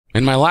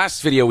In my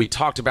last video, we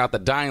talked about the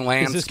dying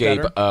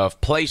landscape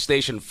of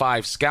PlayStation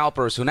 5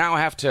 scalpers who now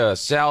have to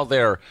sell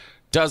their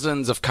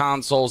dozens of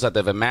consoles that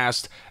they've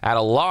amassed at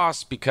a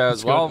loss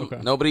because, well,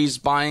 nobody's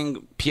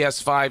buying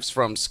PS5s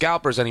from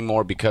scalpers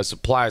anymore because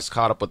supply is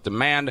caught up with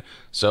demand,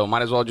 so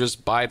might as well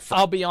just buy it.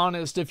 I'll be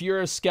honest, if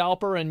you're a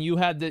scalper and you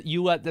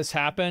let this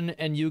happen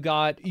and you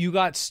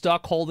got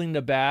stuck holding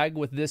the bag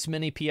with this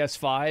many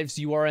PS5s,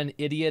 you are an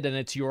idiot and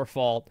it's your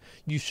fault.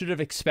 You should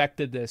have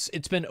expected this.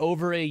 It's been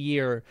over a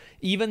year.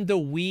 Even the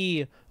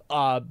Wii,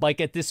 like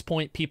at this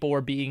point, people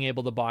were being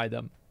able to buy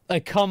them.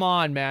 Like, come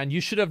on, man.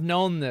 You should have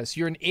known this.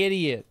 You're an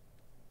idiot.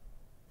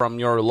 From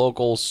your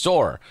local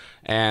store,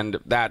 and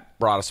that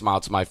brought a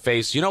smile to my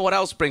face. You know what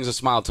else brings a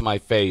smile to my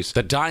face?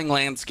 The dying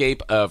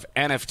landscape of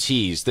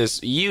NFTs,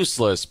 this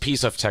useless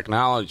piece of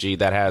technology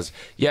that has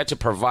yet to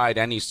provide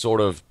any sort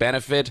of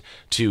benefit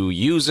to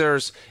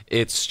users.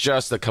 It's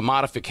just the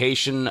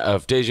commodification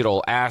of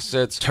digital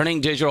assets, turning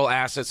digital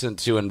assets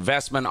into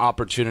investment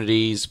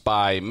opportunities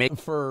by making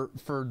for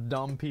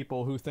dumb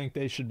people who think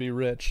they should be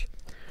rich.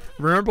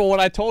 Remember what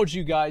I told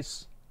you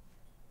guys?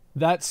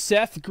 That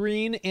Seth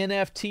Green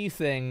NFT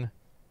thing,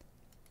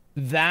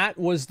 that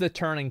was the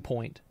turning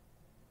point.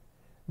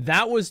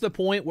 That was the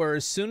point where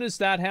as soon as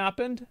that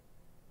happened,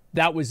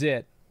 that was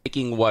it.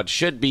 Making what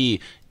should be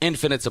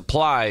infinite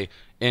supply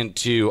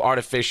into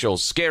artificial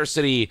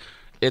scarcity.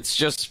 It's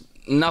just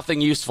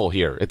nothing useful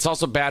here. It's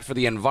also bad for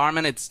the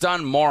environment. It's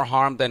done more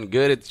harm than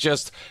good. It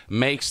just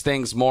makes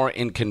things more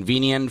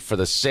inconvenient for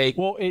the sake.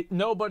 Well,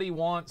 nobody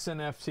wants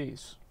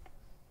NFTs.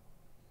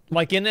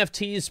 Like,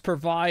 NFTs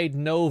provide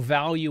no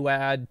value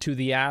add to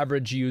the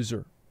average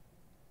user.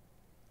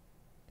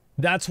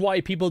 That's why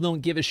people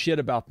don't give a shit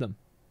about them.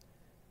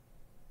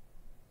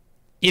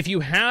 If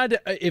you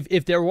had,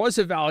 if there was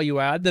a value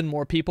add, then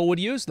more people would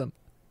use them.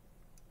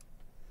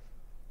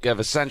 You have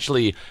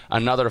essentially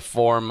another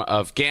form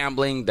of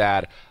gambling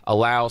that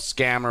allows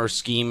scammers,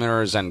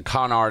 schemers, and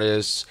con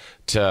artists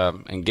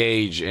to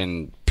engage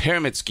in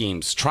pyramid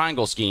schemes,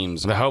 triangle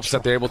schemes, in the hopes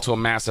that they're able to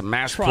amass a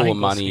mass pool of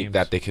money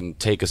that they can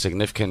take a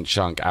significant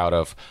chunk out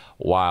of,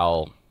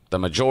 while the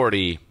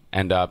majority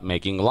end up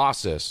making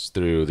losses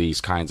through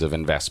these kinds of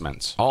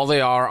investments. All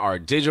they are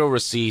digital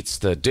receipts,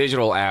 the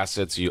digital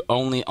assets. You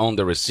only own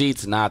the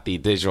receipts, not the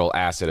digital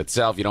asset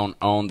itself. You don't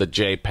own the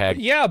JPEG.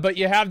 Yeah, but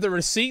you have the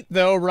receipt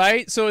though,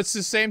 right? So it's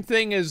the same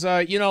thing as,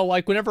 you know,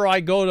 like whenever I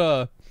go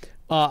to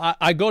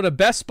I go to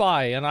Best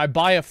Buy and I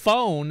buy a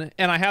phone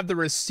and I have the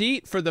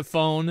receipt for the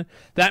phone,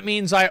 that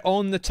means I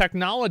own the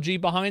technology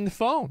behind the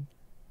phone.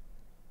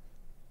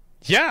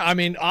 Yeah, I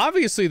mean,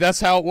 obviously that's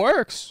how it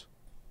works.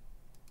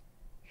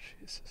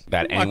 Jesus.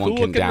 That anyone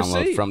can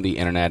download from the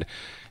internet.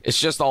 It's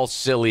just all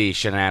silly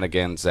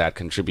shenanigans that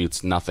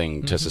contributes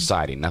nothing to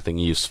society, nothing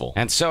useful.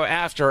 And so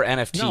after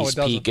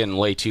NFTs peak in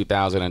late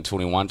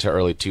 2021 to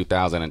early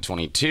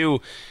 2022,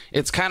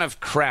 it's kind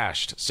of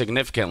crashed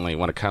significantly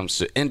when it comes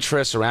to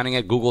interest surrounding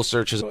it. Google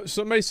searches.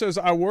 Somebody says,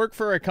 I work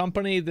for a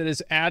company that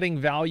is adding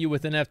value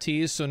with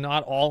NFTs, so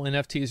not all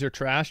NFTs are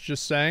trash,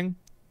 just saying.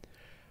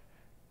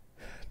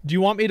 Do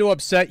you want me to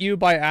upset you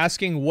by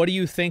asking what do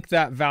you think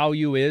that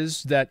value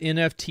is that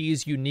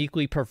NFTs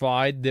uniquely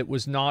provide that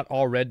was not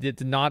already, that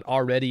did not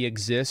already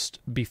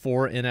exist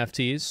before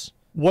NFTs?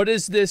 What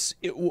is this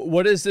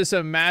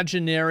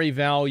imaginary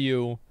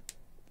value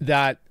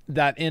that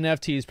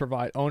NFTs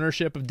provide?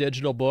 Ownership of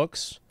digital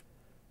books?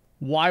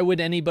 Why would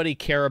anybody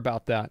care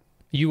about that?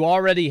 You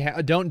already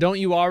don't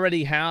you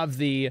already have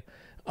the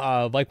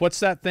like,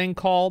 what's that thing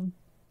called?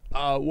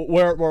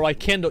 Where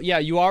like Kindle, yeah,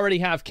 you already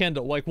have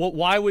Kindle. Like,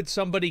 why would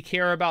somebody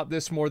care about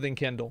this more than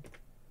Kindle?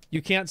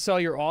 You can't sell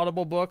your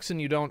Audible books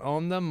and you don't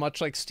own them,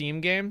 much like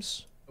Steam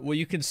games. Well,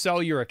 you can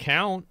sell your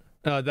account.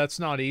 That's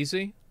not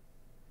easy.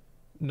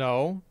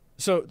 No.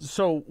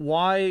 So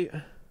why?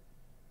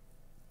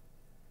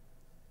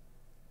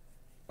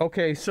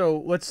 Okay,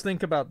 so let's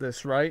think about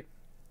this, right?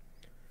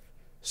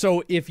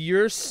 So if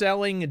you're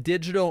selling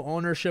digital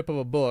ownership of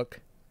a book,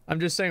 I'm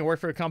just saying,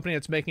 work for a company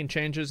that's making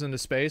changes into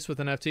space with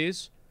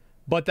NFTs.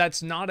 But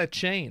that's not a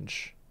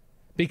change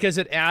because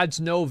it adds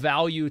no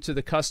value to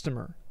the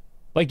customer.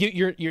 Like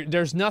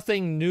there's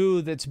nothing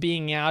new that's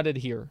being added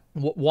here.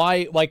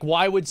 Why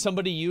would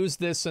somebody use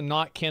this and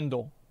not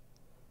Kindle?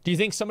 Do you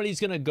think somebody's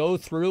going to go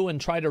through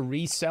and try to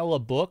resell a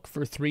book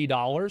for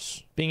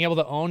 $3? Being able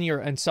to own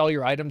and sell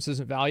your items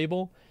isn't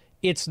valuable?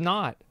 It's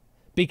not,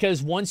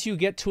 because once you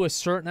get to a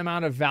certain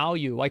amount of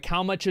value, like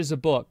how much is a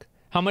book?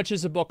 How much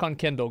is a book on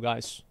Kindle,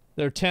 guys?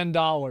 They're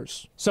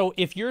 $10. So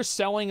if you're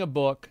selling a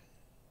book,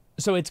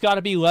 so it's got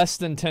to be less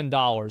than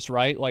 $10,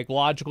 right? Like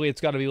logically,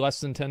 it's got to be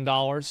less than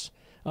 $10.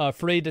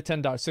 Free to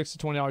 $10, $6 to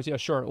 $20. Yeah,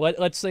 sure.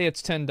 Let's say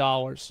it's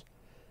 $10.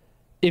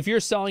 If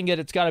you're selling it,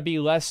 it's got to be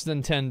less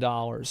than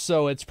 $10.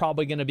 So it's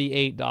probably going to be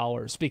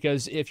 $8,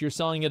 because if you're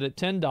selling it at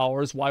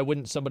 $10, why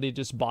wouldn't somebody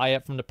just buy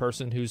it from the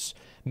person who's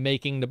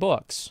making the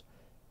books?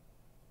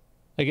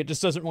 Like, it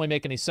just doesn't really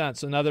make any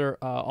sense. Another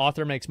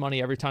author makes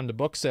money every time the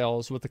book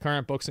sells. With the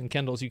current books and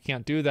Kindles, you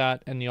can't do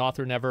that, and the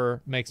author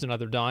never makes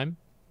another dime.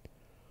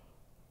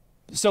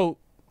 So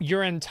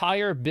your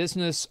entire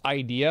business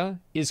idea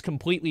is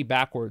completely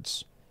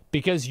backwards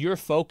because your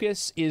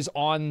focus is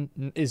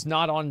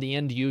not on the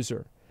end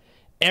user.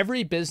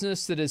 Every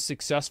business that is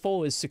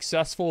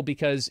successful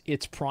because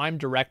its prime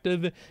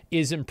directive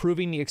is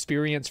improving the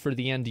experience for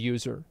the end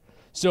user.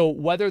 So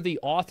whether the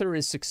author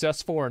is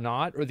successful or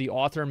not, or the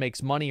author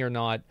makes money or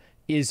not,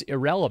 is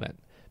irrelevant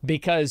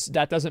because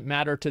that doesn't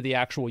matter to the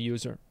actual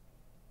user.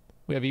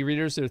 We have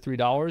e-readers that are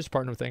 $3,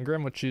 partner with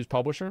Ingram, which choose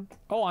publisher.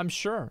 Oh, I'm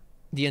sure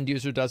the end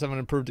user does have an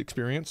improved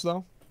experience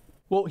though.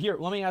 Well, here,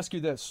 let me ask you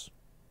this.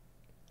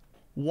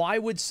 Why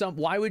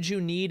would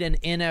you need an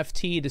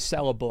NFT to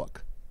sell a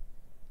book?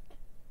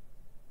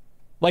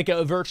 Like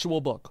a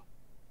virtual book?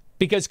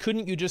 Because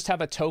couldn't you just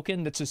have a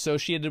token that's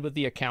associated with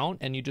the account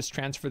and you just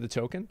transfer the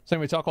token? So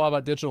we talk a lot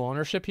about digital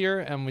ownership here,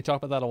 and we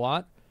talk about that a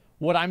lot.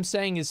 What I'm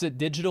saying is that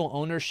digital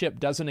ownership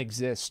doesn't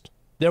exist.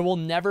 There will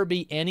never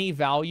be any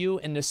value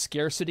in the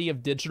scarcity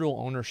of digital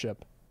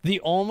ownership.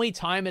 The only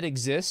time it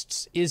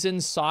exists is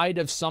inside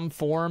of some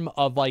form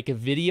of like a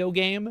video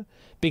game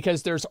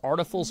because there's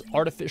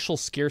artificial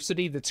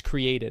scarcity that's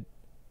created.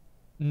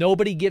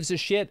 Nobody gives a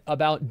shit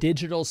about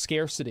digital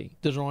scarcity.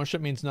 Digital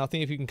ownership means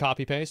nothing if you can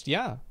copy paste.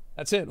 Yeah,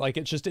 that's it. Like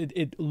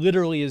it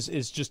literally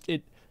is just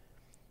it.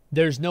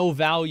 There's no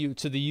value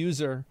to the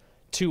user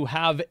to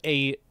have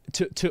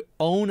to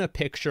own a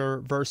picture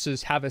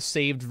versus have a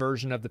saved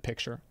version of the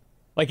picture.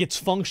 Like it's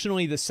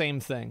functionally the same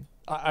thing.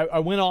 I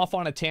went off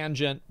on a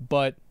tangent,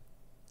 but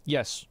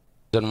yes.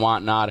 And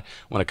whatnot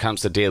when it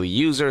comes to daily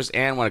users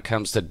and when it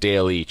comes to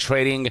daily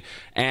trading.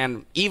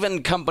 And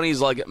even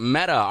companies like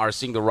Meta are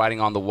seeing the writing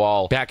on the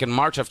wall. Back in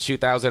March of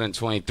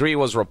 2023, it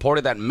was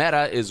reported that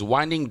Meta is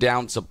winding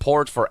down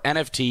support for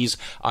NFTs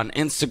on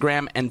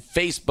Instagram and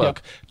Facebook,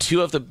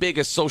 two of the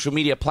biggest social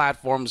media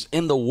platforms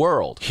in the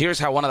world. Here's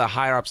how one of the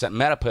higher-ups at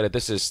Meta put it.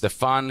 This is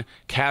Stefan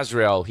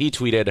Kazriel. He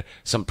tweeted,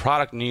 "Some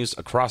product news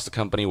across the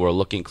company. We're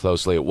looking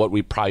closely at what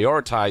we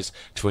prioritize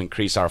to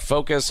increase our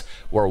focus.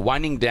 We're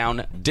winding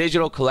down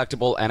digital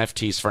collectible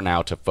NFTs for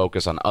now to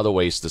focus on other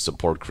ways to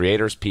support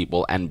creators,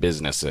 people, and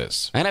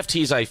businesses."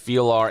 NFTs, I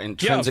feel, are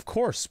intrinsic. Yeah, of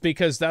course,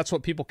 because that's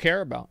what people care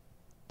about.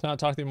 So I'll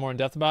talk to you more in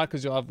depth about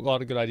because you'll have a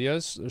lot of good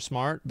ideas. They're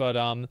smart, but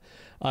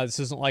this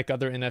isn't like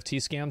other NFT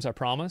scams, I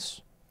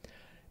promise.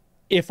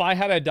 If I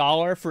had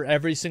 $1 for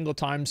every single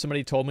time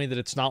somebody told me that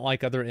it's not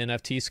like other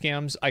NFT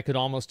scams, I could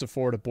almost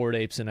afford a Bored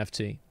Apes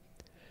NFT.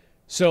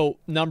 So,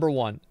 number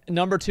one.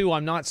 Number two,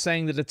 I'm not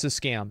saying that it's a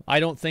scam.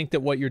 I don't think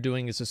that what you're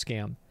doing is a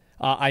scam.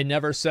 I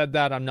never said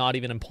that. I'm not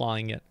even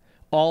implying it.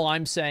 All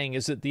I'm saying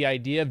is that the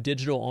idea of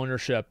digital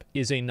ownership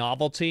is a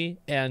novelty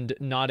and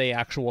not a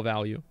actual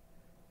value.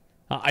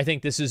 I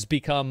think this has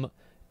become,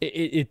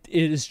 it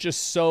is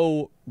just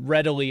so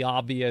readily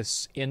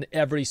obvious in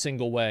every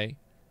single way.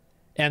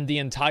 And the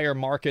entire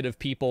market of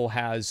people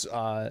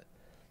have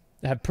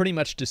pretty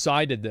much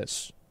decided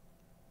this.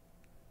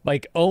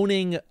 Like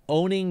owning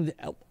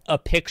a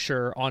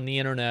picture on the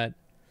internet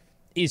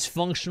is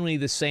functionally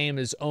the same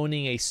as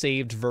owning a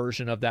saved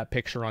version of that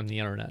picture on the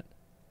internet.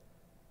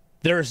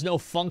 There is no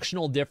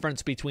functional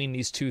difference between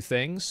these two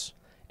things,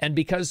 and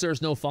because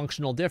there's no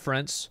functional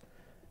difference,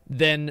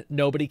 then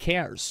nobody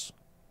cares.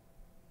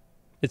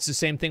 It's the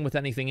same thing with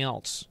anything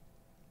else.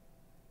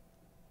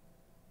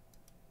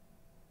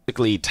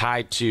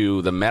 Tied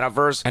to the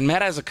metaverse, and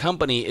Meta as a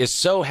company is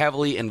so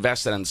heavily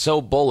invested and so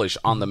bullish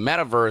on the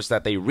metaverse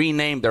that they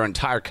renamed their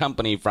entire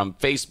company from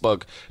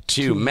Facebook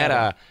to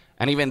Meta.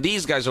 And even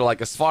these guys are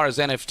like, as far as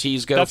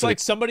NFTs go, that's like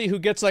somebody who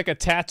gets like a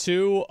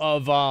tattoo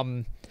of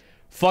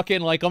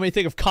fucking, like, let me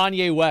think of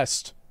Kanye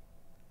West.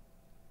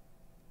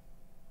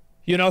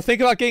 You know, think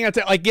about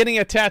getting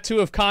a tattoo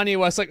of Kanye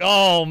West. Like,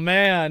 oh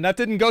man, that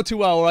didn't go too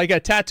well. Or like a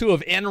tattoo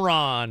of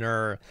Enron,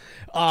 or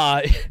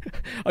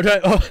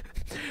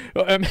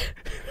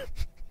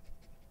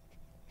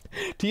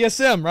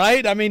TSM,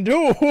 right? I mean,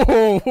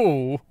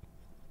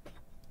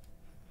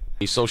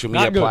 these social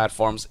media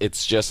platforms,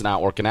 it's just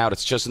not working out.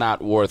 It's just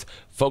not worth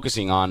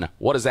focusing on.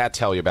 What does that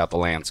tell you about the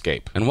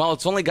landscape? And while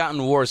it's only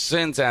gotten worse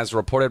since, as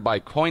reported by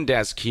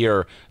CoinDesk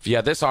here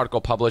via this article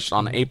published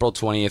on April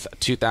 20th,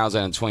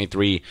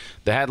 2023,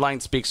 the headline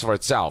speaks for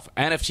itself.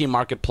 NFT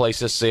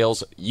marketplaces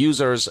sales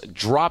users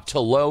drop to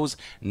lows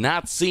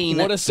not seen.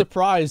 What a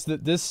surprise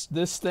that this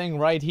thing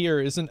right here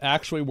isn't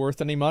actually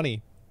worth any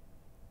money.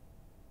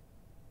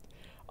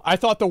 I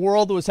thought the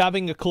world was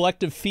having a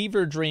collective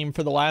fever dream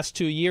for the last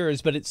 2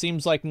 years, but it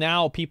seems like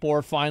now people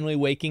are finally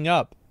waking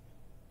up.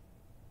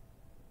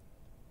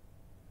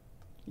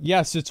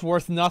 Yes, it's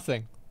worth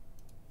nothing.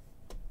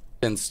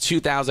 Since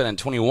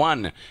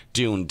 2021,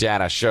 Dune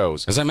data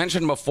shows. As I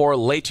mentioned before,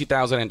 late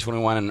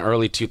 2021 and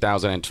early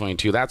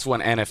 2022, that's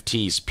when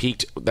NFTs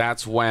peaked.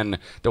 That's when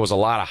there was a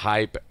lot of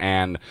hype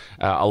and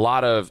a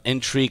lot of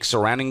intrigue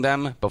surrounding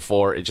them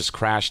before it just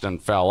crashed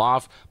and fell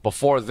off.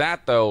 Before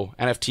that, though,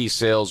 NFT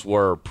sales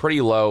were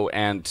pretty low,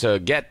 and to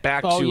get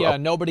back to... Oh, yeah,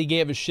 nobody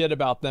gave a shit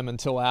about them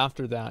until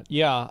after that.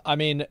 Yeah, I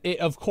mean,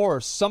 of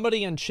course,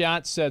 somebody in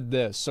chat said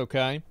this,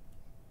 okay?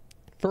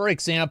 For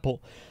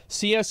example,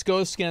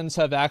 CSGO skins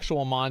have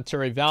actual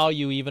monetary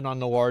value even on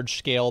the large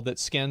scale that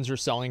skins are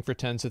selling for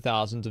tens of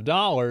thousands of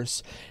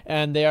dollars,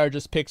 and they are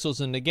just pixels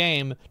in the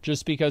game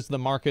just because the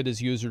market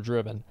is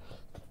user-driven.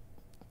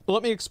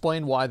 Let me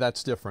explain why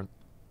that's different.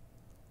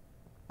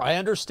 I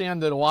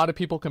understand that a lot of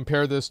people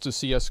compare this to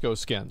CSGO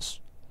skins.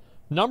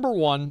 Number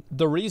one,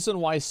 the reason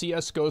why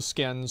CSGO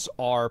skins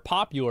are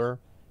popular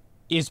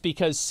is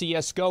because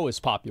CSGO is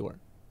popular.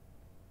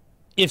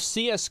 If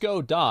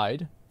CSGO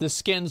died, the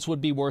skins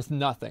would be worth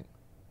nothing.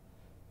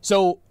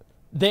 So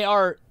they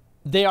are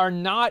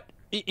not,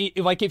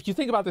 like, if you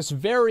think about this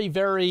very,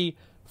 very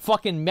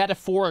fucking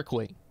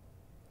metaphorically,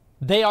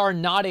 they are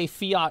not a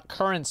fiat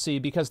currency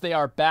because they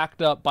are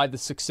backed up by the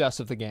success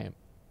of the game.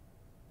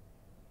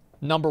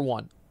 Number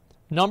one.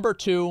 Number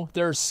two,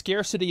 there's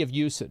scarcity of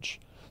usage.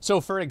 So,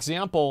 for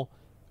example,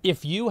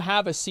 if you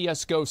have a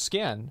CSGO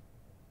skin,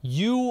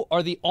 you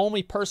are the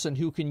only person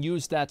who can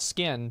use that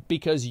skin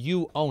because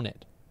you own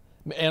it.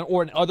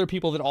 Or other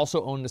people that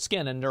also own the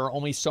skin, and there are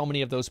only so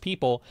many of those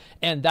people,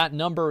 and that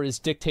number is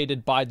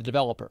dictated by the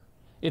developer.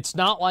 It's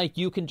not like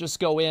you can just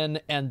go in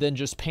and then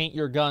just paint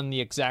your gun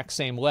the exact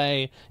same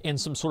way in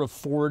some sort of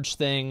forge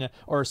thing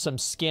or some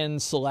skin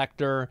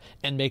selector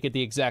and make it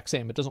the exact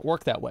same. It doesn't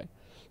work that way.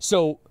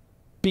 So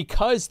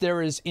because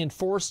there is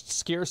enforced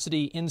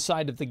scarcity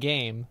inside of the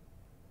game,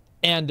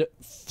 and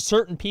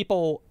certain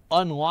people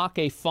unlock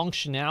a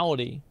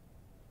functionality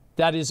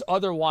that is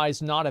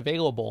otherwise not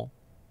available,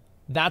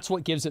 that's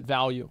what gives it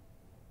value.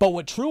 But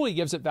what truly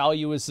gives it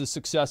value is the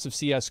success of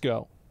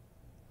CSGO.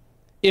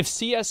 If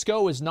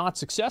CSGO is not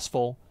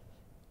successful,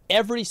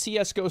 every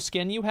CSGO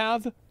skin you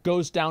have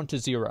goes down to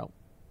zero.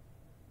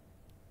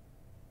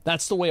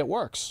 That's the way it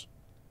works.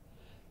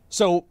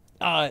 So,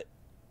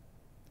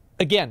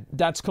 again,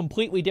 that's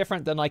completely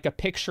different than like a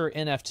picture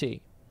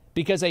NFT.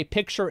 Because a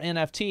picture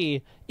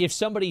NFT, if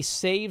somebody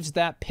saves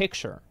that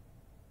picture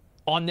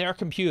on their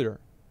computer,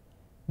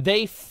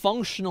 they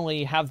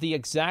functionally have the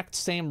exact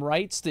same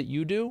rights that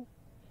you do,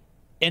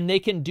 and they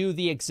can do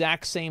the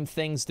exact same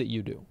things that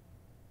you do.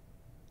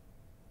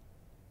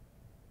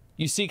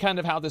 You see kind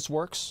of how this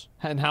works?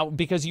 And how,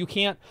 because you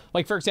can't,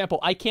 like, for example,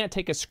 I can't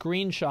take a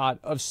screenshot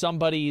of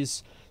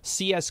somebody's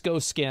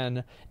CSGO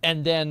skin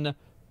and then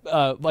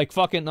like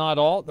fucking not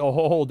all.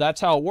 Oh,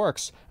 that's how it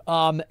works.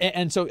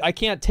 And so I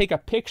can't take a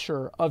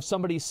picture of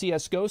somebody's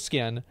CSGO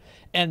skin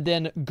and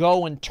then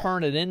go and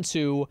turn it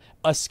into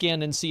a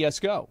skin in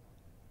CSGO.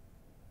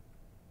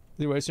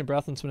 You're wasting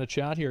breath in some of the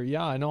chat here.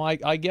 Yeah, I know.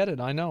 I get it.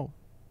 I know.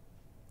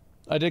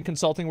 I did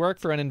consulting work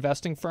for an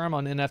investing firm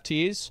on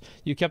NFTs.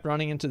 You kept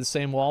running into the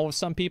same wall with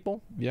some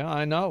people. Yeah,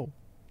 I know.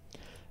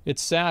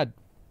 It's sad.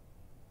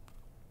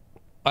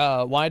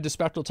 Why did the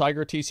Spectral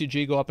Tiger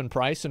TCG go up in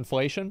price?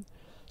 Inflation.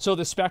 So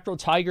the Spectral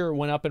Tiger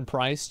went up in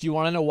price. Do you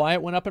want to know why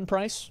it went up in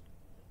price?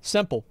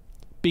 Simple.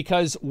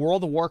 Because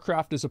World of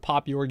Warcraft is a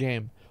popular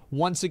game.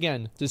 Once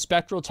again, the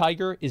Spectral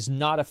Tiger is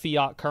not a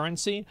fiat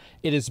currency.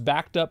 It is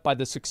backed up by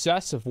the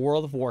success of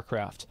World of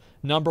Warcraft.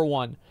 Number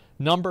one.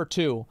 Number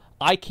two,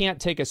 I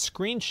can't take a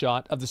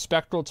screenshot of the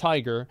Spectral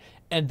Tiger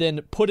and then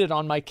put it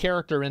on my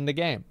character in the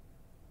game.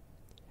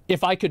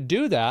 If I could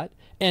do that,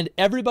 and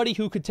everybody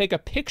who could take a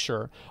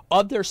picture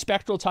of their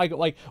Spectral Tiger,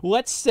 like,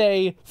 let's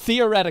say,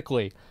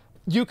 theoretically,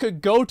 you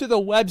could go to the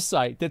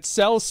website that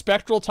sells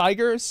Spectral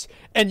Tigers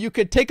and you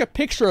could take a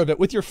picture of it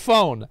with your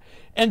phone.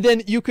 And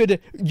then you could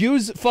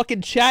use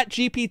fucking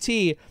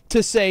ChatGPT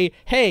to say,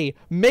 hey,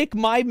 make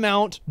my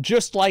mount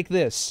just like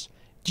this.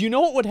 Do you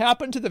know what would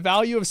happen to the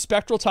value of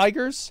Spectral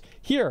Tigers?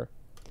 Here.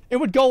 It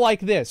would go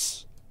like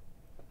this.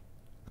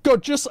 Go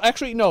just,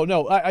 actually, no,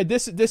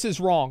 this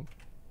is wrong.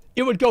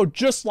 It would go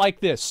just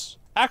like this.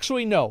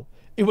 Actually, no.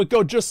 It would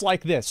go just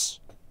like this.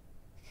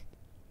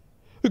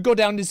 It would go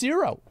down to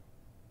zero.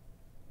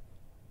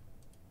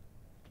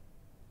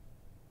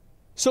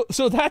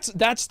 So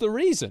that's the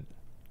reason.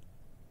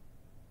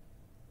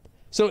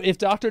 So if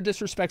Dr.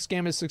 Disrespect's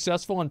game is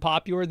successful and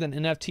popular, then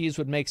NFTs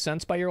would make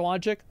sense by your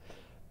logic?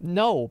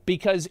 No,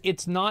 because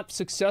it's not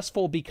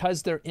successful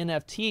because they're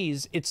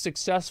NFTs. It's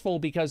successful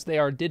because they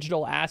are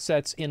digital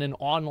assets in an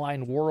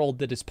online world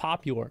that is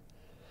popular.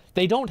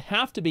 They don't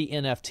have to be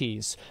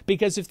NFTs,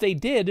 because if they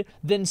did,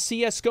 then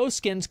CSGO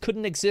skins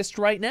couldn't exist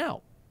right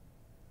now.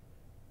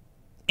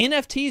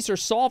 NFTs are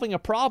solving a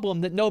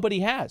problem that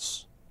nobody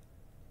has.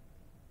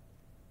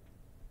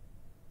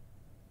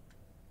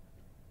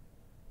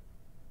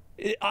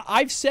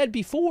 I've said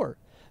before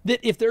that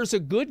if there's a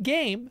good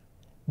game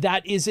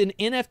that is an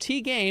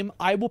NFT game,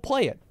 I will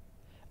play it.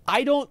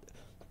 I don't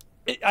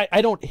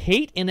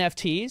hate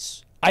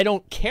NFTs. I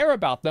don't care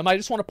about them. I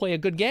just want to play a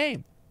good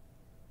game.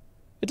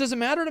 It doesn't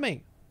matter to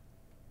me.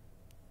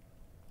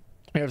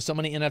 We have so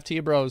many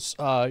NFT bros.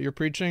 You're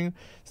preaching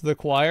to the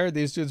choir.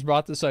 These dudes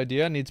brought this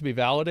idea. It needs to be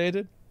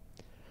validated.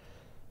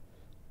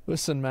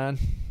 Listen, man.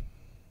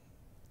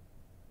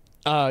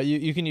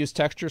 You can use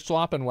texture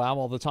swap and WoW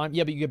all the time.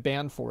 Yeah, but you get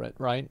banned for it,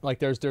 right? Like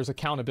there's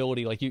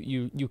accountability. Like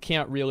you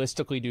can't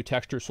realistically do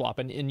texture swap,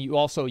 and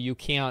you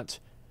can't,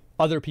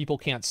 other people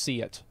can't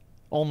see it.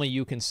 Only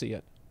you can see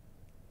it.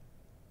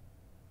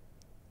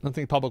 I don't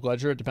think public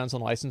ledger, it depends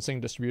on licensing,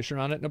 distribution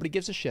on it. Nobody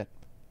gives a shit.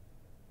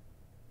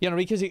 You know,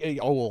 because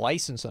we'll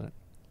license on it.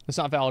 It's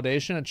not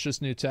validation, it's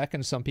just new tech,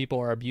 and some people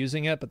are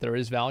abusing it, but there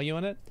is value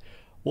in it.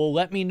 Well,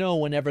 let me know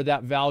whenever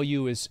that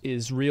value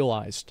is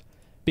realized.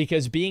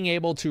 Because being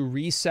able to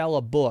resell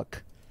a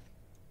book,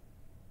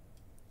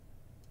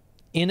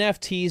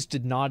 NFTs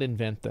did not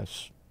invent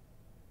this.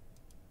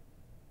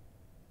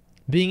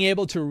 Being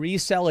able to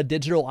resell a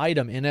digital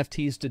item,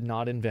 NFTs did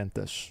not invent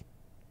this.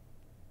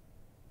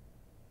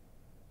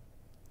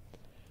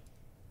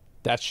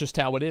 That's just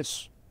how it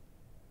is.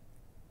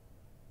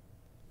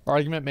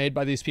 Argument made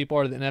by these people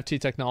are that NFT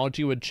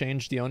technology would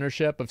change the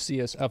ownership of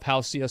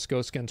how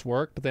CSGO skins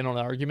work, but they don't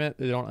argument.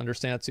 They don't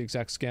understand it's the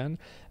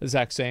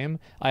exact same.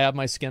 I have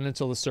my skin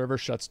until the server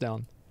shuts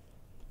down.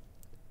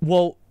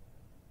 Well,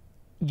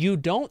 you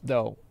don't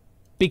though,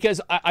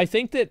 because I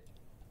think that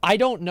I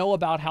don't know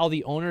about how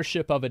the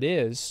ownership of it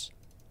is,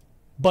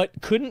 but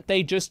couldn't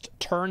they just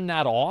turn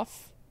that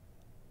off?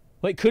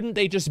 Like, couldn't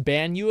they just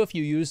ban you if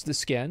you use the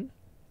skin?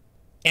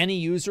 Any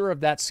user of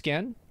that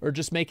skin? Or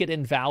just make it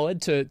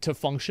invalid to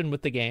function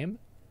with the game?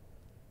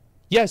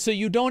 Yeah, so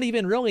you don't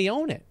even really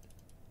own it.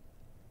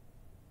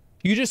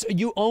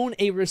 You own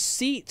a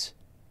receipt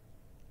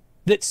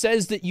that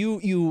says that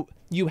you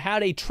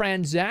had a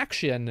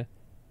transaction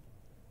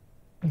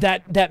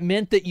that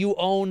meant that you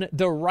own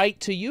the right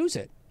to use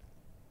it.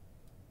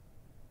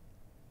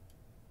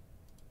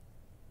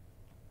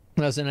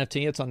 As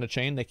NFT, it's on the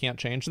chain. They can't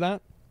change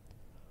that.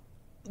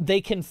 They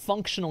can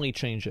functionally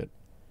change it.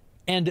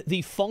 And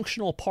the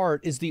functional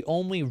part is the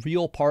only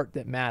real part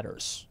that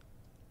matters.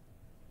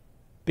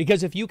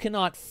 Because if you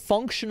cannot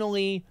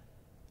functionally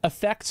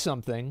affect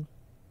something,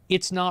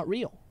 it's not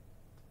real.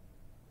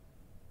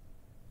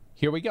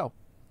 Here we go.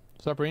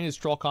 So bringing these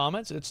troll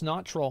comments. It's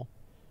not troll.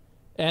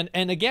 And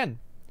again,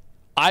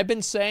 I've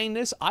been saying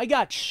this. I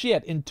got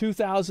shit in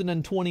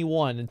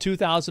 2021 and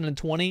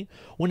 2020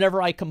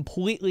 whenever I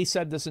completely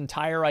said this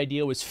entire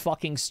idea was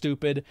fucking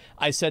stupid.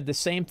 I said the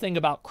same thing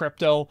about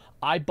crypto.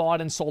 I bought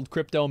and sold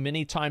crypto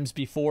many times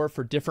before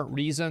for different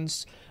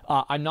reasons.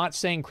 I'm not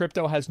saying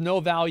crypto has no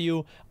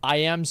value. I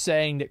am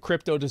saying that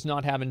crypto does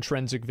not have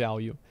intrinsic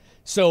value.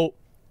 So,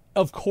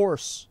 of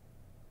course,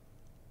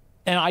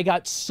 and I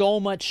got so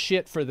much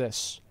shit for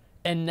this.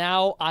 And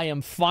now I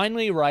am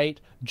finally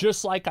right,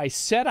 just like I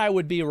said I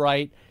would be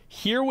right.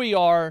 Here we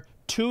are,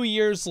 2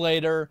 years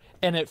later,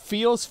 and it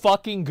feels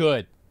fucking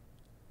good.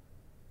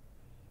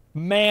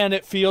 Man,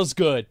 it feels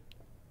good.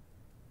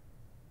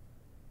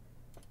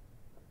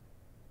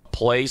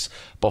 Place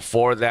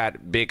before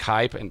that big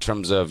hype in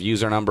terms of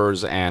user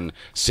numbers and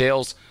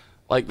sales.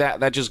 Like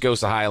that just goes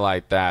to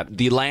highlight that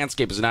the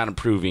landscape is not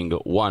improving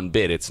one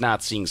bit. It's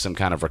not seeing some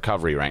kind of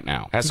recovery right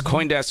now. As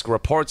CoinDesk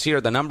reports here,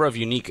 the number of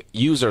unique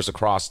users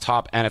across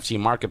top NFT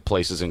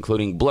marketplaces,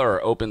 including Blur,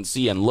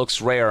 OpenSea, and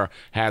LooksRare,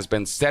 has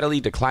been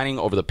steadily declining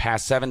over the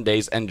past 7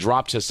 days and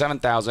dropped to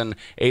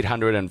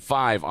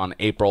 7,805 on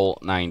April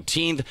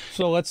 19th.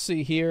 So let's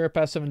see here.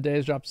 Past 7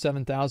 days, dropped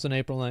 7,000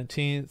 April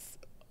 19th.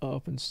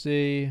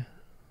 OpenSea.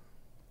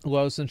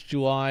 Low since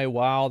July.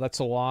 Wow, that's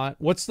a lot.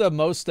 What's the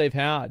most they've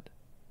had?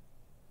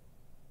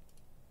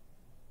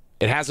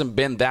 It hasn't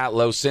been that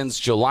low since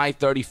July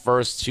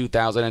 31st,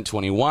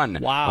 2021.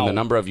 Wow. When the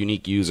number of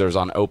unique users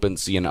on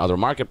OpenSea and other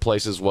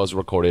marketplaces was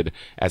recorded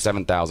at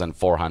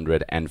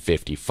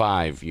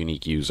 7,455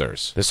 unique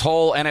users. This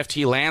whole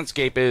NFT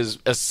landscape is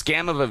a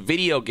scam of a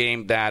video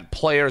game that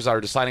players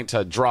are deciding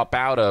to drop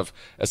out of,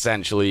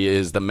 essentially,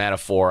 is the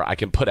metaphor I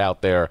can put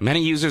out there.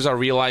 Many users are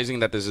realizing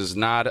that this is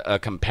not a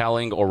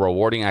compelling or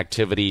rewarding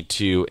activity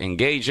to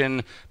engage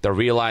in. They're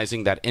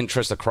realizing that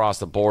interest across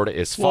the board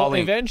is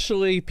falling. Well,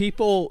 eventually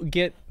people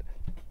get,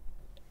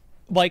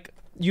 like,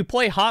 you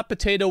play hot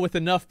potato with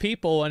enough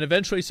people and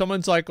eventually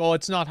someone's like, oh,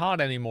 it's not hot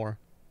anymore,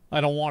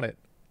 I don't want it.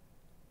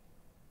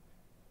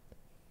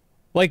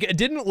 Like,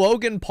 didn't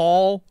Logan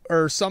Paul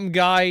or some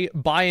guy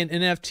buy an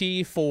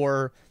NFT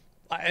for,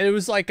 it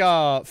was like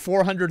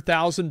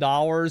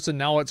 $400,000 and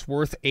now it's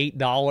worth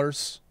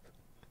 $8?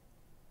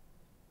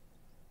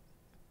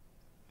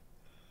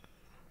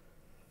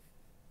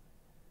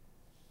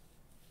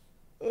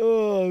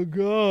 Oh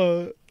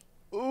god.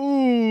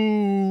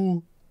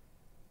 Ooh.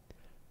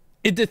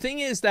 The thing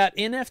is that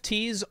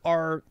NFTs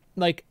are,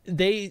 like,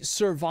 they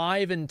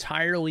survive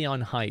entirely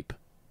on hype.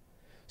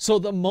 So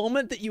the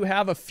moment that you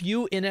have a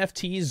few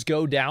NFTs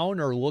go down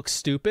or look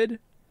stupid,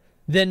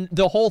 then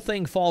the whole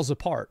thing falls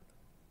apart.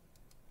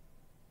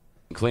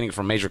 Including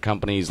from major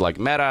companies like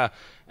Meta,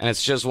 and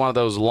it's just one of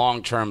those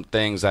long-term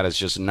things that is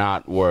just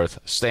not worth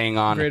staying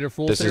on.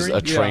 This is a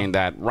train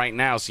that right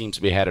now seems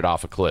to be headed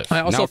off a cliff.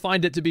 I also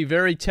find it to be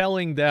very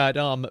telling that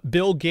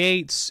Bill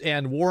Gates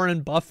and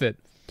Warren Buffett,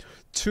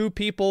 two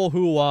people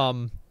who,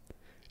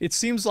 it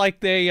seems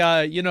like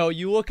they, you know,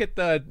 you look at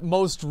the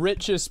most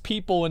richest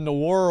people in the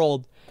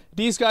world,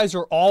 these guys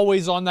are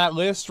always on that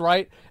list,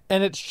 right?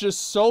 And it's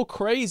just so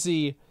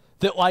crazy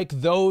that,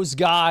 like, those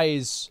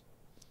guys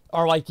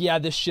are like, yeah,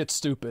 this shit's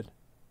stupid.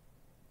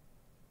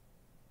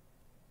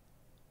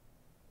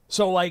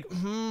 So, like,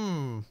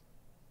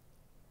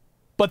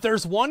 But But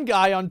there's one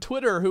guy on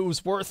Twitter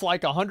who's worth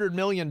like $100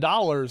 million,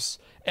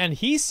 and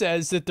he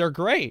says that they're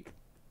great.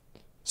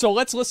 So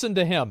let's listen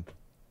to him.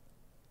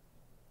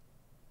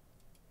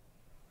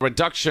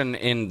 Reduction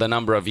in the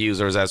number of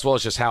users, as well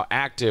as just how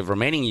active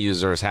remaining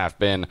users have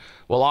been,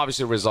 will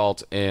obviously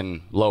result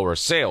in lower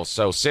sales.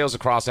 So sales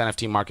across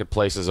NFT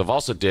marketplaces have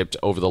also dipped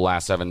over the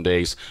last 7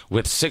 days,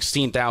 with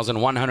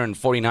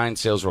 16,149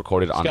 sales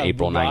recorded on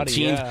April 19th.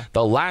 Yeah.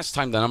 The last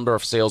time the number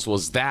of sales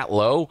was that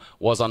low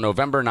was on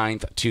November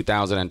 9th,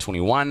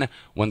 2021,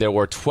 when there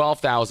were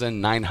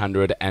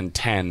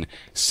 12,910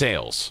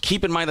 sales.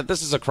 Keep in mind that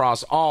this is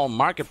across all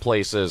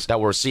marketplaces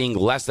that we're seeing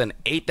less than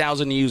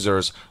 8,000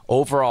 users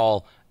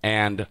overall,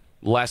 and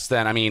less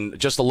than,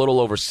 just a little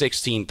over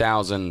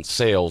 16,000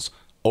 sales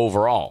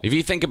overall. If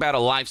you think about a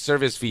live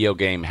service video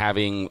game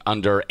having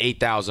under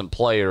 8,000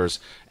 players,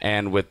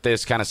 and with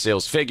this kind of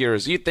sales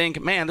figures, you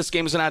think, man, this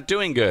game is not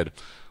doing good.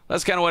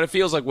 That's kind of what it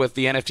feels like with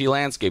the NFT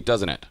landscape,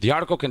 doesn't it? The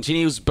article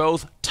continues,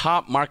 both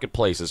top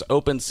marketplaces,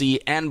 OpenSea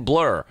and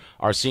Blur,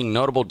 are seeing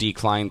notable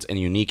declines in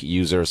unique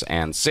users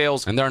and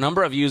sales. And there are a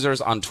number of users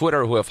on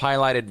Twitter who have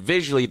highlighted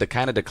visually the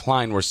kind of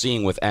decline we're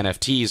seeing with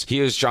NFTs.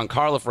 Here's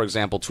Giancarlo, for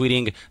example,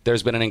 tweeting,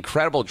 there's been an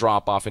incredible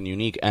drop-off in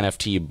unique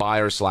NFT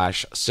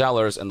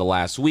buyers/sellers in the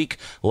last week.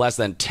 Less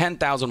than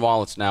 10,000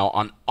 wallets now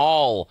on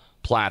all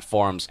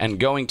platforms. And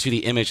going to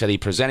the image that he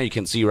presented, you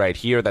can see right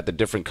here that the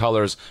different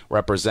colors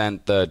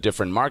represent the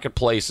different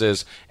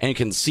marketplaces, and you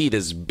can see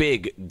this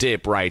big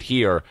dip right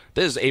here.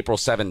 This is April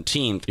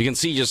 17th. You can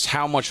see just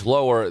how much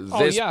lower this...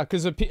 Oh yeah,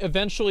 because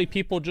eventually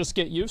people just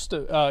get used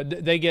to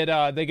they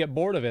get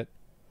bored of it.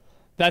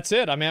 That's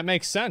it. I mean, it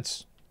makes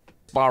sense.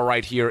 Bar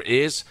right here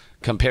is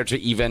compared to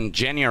even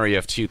January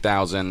of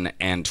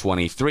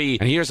 2023.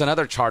 And here's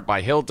another chart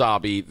by Hill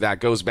Dobby that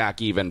goes back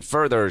even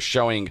further,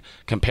 showing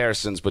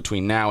comparisons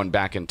between now and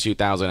back in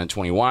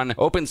 2021.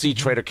 OpenSea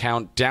trader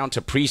count down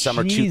to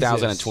pre-summer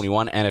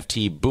 2021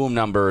 NFT boom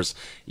numbers.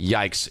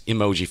 Yikes,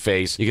 emoji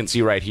face. You can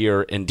see right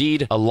here,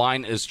 indeed, a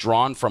line is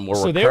drawn from where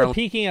so they were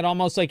peaking at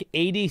almost like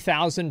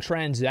 80,000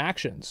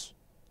 transactions.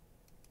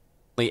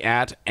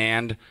 At,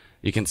 and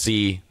you can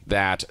see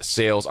that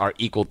sales are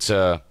equal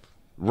to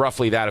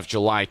roughly that of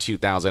July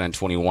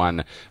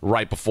 2021,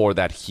 right before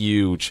that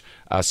huge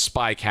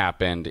spike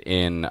happened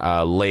in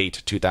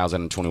late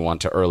 2021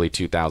 to early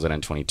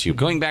 2022.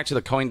 Going back to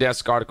the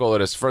CoinDesk article,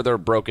 it is further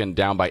broken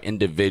down by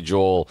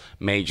individual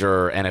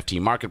major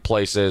NFT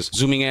marketplaces.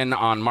 Zooming in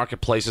on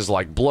marketplaces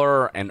like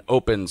Blur and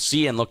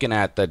OpenSea and looking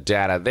at the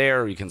data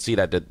there, you can see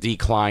that the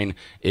decline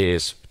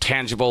is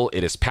tangible,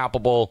 it is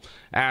palpable.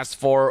 As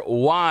for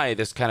why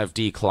this kind of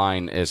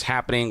decline is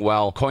happening,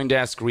 well,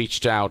 CoinDesk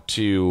reached out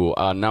to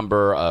a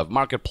number of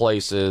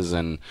marketplaces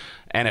and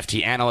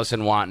NFT analysts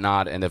and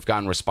whatnot, and they've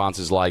gotten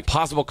responses like,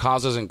 possible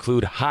causes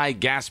include high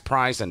gas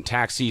price and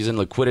tax season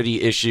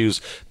liquidity issues.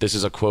 This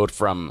is a quote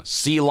from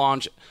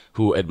C-Launch,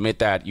 who admit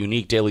that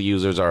unique daily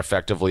users are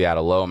effectively at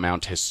a low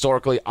amount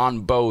historically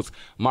on both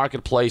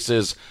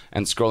marketplaces.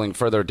 And scrolling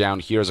further down,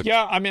 here's a...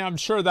 Yeah, I mean, I'm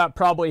sure that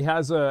probably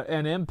has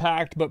an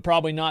impact, but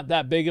probably not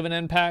that big of an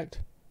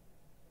impact.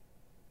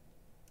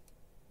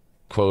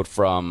 Quote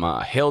from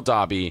Hill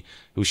Dobby,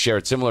 who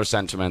shared similar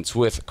sentiments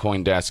with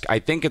CoinDesk. I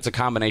think it's a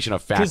combination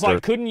of factors. Because,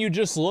 like, couldn't you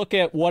just look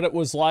at what it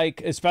was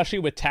like, especially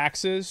with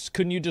taxes?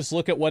 Couldn't you just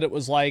look at what it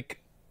was like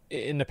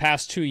in the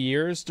past 2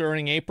 years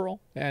during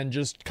April and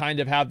just kind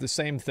of have the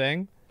same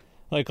thing?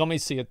 Like, let me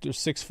see it. There's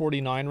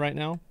 649 right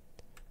now.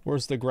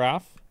 Where's the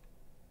graph?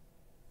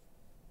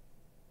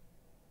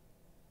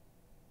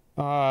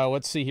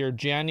 Let's see here.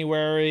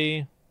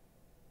 January...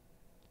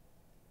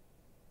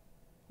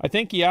 I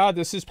think, yeah,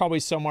 this is probably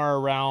somewhere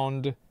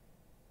around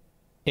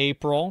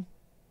April.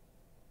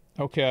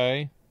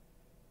 Okay.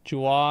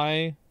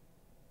 July.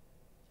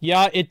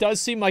 Yeah, it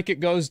does seem like it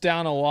goes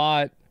down a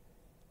lot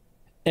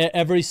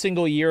every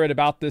single year at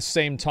about this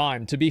same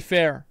time, to be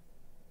fair.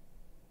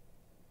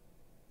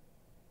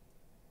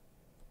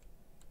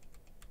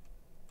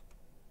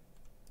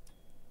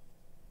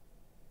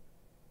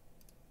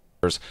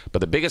 But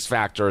the biggest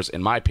factors,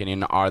 in my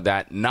opinion, are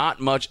that not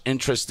much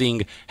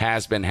interesting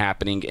has been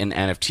happening in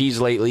NFTs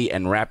lately,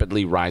 and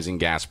rapidly rising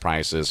gas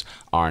prices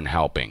aren't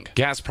helping.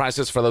 Gas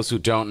prices, for those who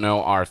don't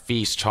know, are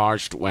fees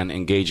charged when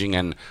engaging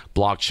in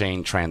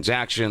blockchain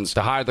transactions.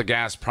 The higher the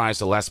gas price,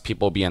 the less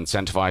people will be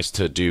incentivized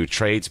to do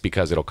trades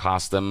because it'll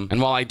cost them.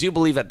 And while I do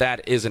believe that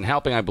that isn't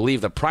helping, I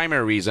believe the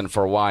primary reason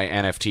for why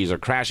NFTs are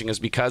crashing is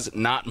because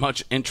not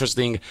much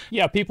interesting...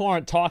 Yeah, people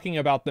aren't talking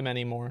about them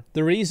anymore.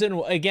 The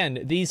reason,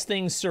 again, these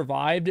things survived,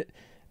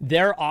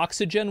 their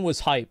oxygen was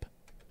hype.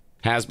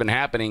 Has been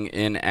happening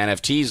in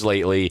NFTs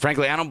lately.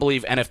 Frankly, I don't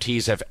believe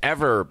NFTs have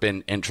ever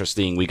been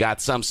interesting. We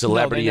got some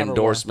celebrity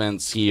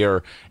endorsements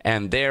here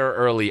and there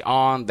early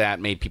on that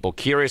made people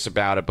curious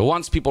about it. But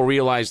once people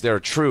realized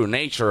their true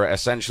nature,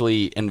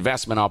 essentially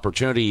investment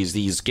opportunities,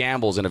 these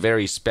gambles in a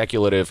very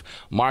speculative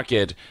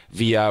market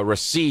via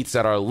receipts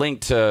that are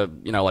linked to,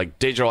 like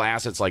digital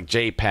assets like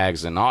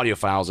JPEGs and audio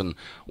files and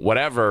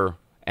whatever,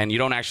 and you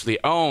don't actually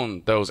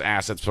own those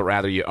assets, but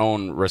rather you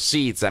own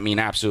receipts that mean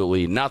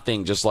absolutely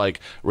nothing, just like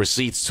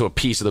receipts to a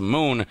piece of the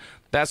moon,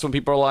 that's when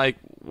people are like,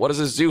 what does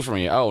this do for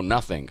me? Oh,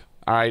 nothing.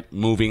 All right,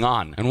 moving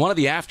on. And one of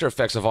the after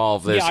effects of all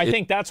of this... Yeah, I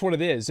think that's what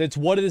it is. It's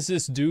what does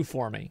this do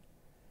for me?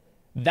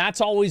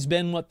 That's always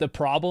been what the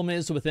problem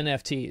is with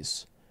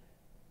NFTs,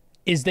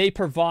 is they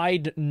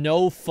provide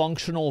no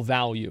functional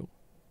value.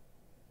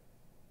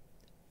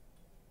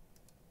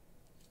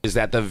 Is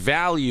that the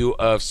value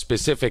of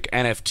specific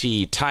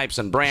NFT types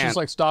and brands... Just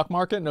like stock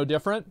market, no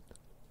different.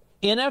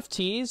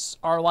 NFTs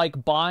are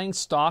like buying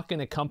stock in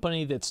a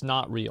company that's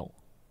not real.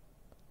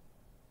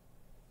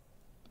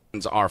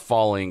 Are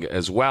falling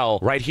as well.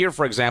 Right here,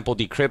 for example,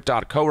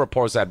 Decrypt.co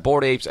reports that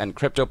Bored Apes and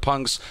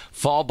CryptoPunks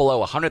fall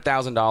below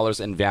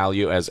 $100,000 in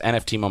value as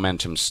NFT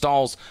momentum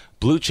stalls.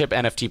 Blue chip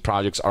NFT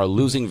projects are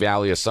losing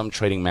value as some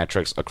trading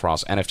metrics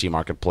across NFT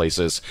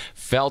marketplaces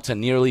fell to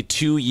nearly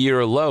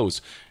 2-year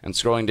lows. And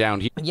scrolling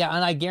down here... Yeah,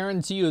 and I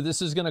guarantee you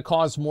this is going to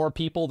cause more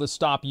people to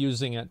stop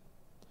using it.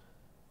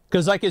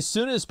 Because like as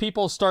soon as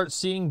people start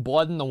seeing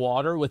blood in the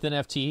water with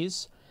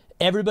NFTs...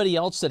 everybody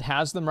else that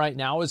has them right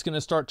now is going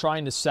to start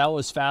trying to sell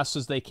as fast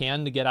as they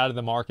can to get out of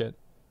the market.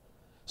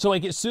 So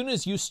like as soon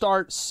as you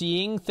start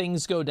seeing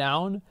things go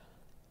down,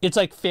 it's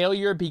like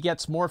failure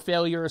begets more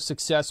failure,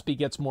 success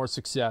begets more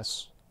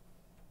success.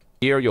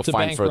 Here you'll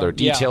find further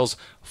details.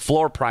 Yeah.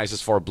 Floor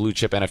prices for blue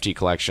chip NFT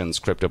collections,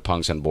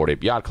 CryptoPunks and Bored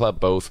Ape Yacht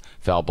Club both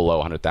fell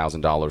below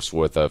 $100,000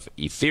 worth of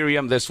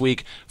Ethereum this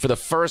week for the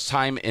first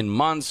time in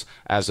months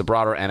as the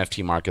broader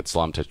NFT market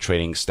slumped to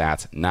trading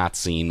stats not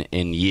seen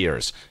in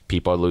years.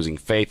 People are losing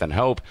faith and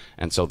hope,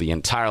 and so the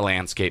entire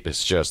landscape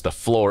is just, the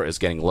floor is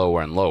getting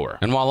lower and lower.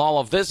 And while all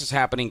of this is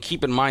happening,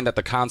 keep in mind that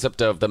the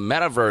concept of the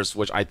metaverse,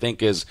 which I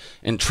think is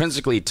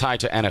intrinsically tied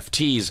to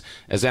NFTs,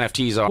 as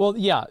NFTs are... Well,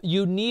 yeah,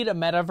 you need a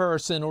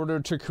metaverse in order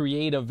to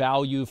create a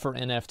value for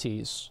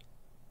NFTs.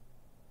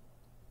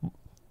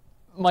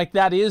 Like,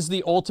 that is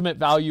the ultimate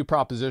value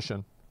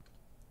proposition.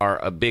 Are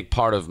a big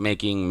part of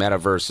making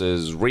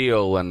metaverses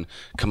real and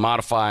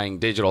commodifying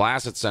digital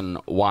assets and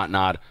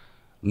whatnot.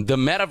 The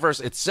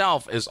metaverse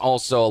itself is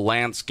also a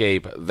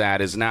landscape that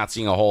is not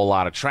seeing a whole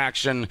lot of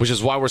traction, which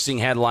is why we're seeing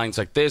headlines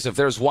like this. If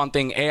there's one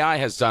thing AI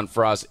has done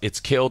for us, it's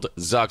killed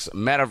Zuck's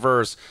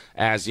metaverse,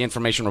 as the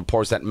information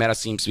reports that Meta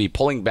seems to be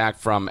pulling back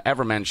from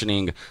ever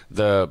mentioning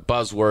the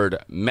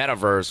buzzword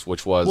metaverse,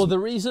 which was... Well, the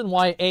reason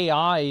why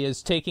AI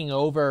is taking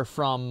over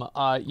from,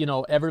 you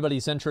know,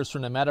 everybody's interest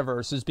from the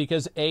metaverse is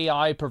because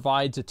AI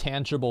provides a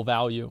tangible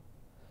value.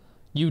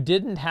 You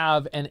didn't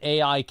have an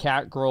AI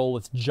cat girl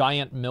with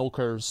giant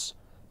milkers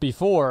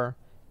before,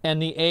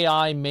 and the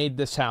AI made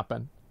this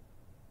happen.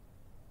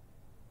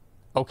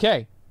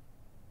 Okay,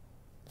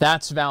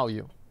 that's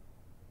value.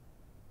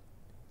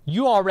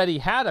 You already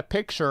had a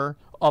picture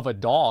of a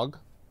dog,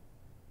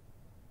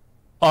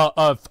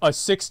 of a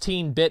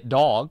 16-bit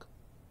dog.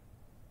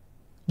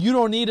 You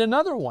don't need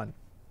another one.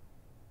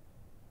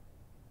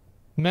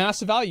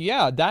 Massive value,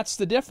 yeah, that's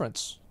the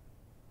difference.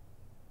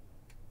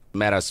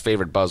 Meta's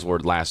favorite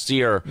buzzword last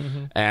year,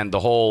 and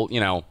the whole, you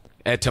know,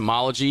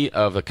 etymology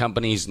of the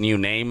company's new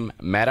name,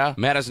 Meta.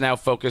 Meta's now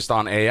focused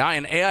on AI,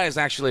 and AI is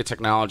actually a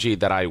technology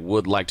that I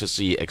would like to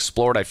see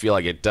explored. I feel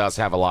like it does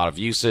have a lot of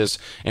uses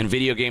in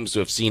video games.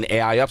 We've seen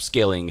AI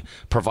upscaling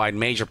provide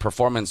major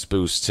performance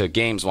boosts to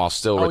games while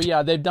still... Oh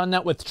yeah, they've done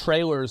that with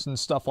trailers and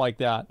stuff like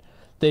that.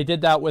 They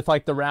did that with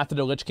like the Wrath of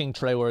the Lich King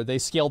trailer. They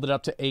scaled it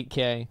up to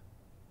 8K.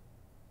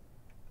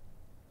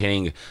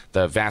 Hitting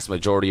the vast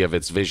majority of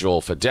its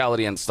visual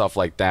fidelity and stuff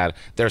like that.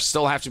 There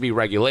still have to be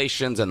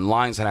regulations and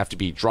lines that have to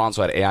be drawn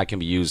so that AI can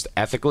be used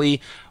ethically,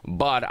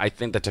 but I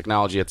think the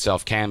technology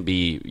itself can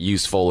be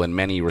useful in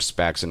many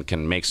respects and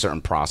can make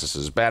certain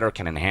processes better,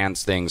 can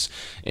enhance things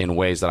in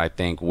ways that I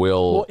think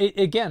will... Well,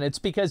 again, it's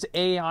because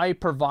AI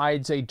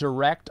provides a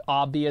direct,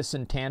 obvious,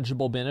 and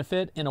tangible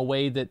benefit in a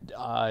way that,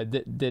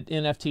 that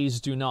NFTs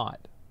do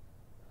not.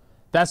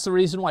 That's the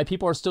reason why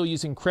people are still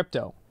using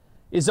crypto.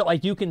 Is that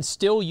like you can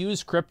still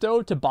use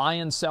crypto to buy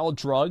and sell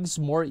drugs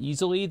more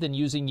easily than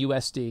using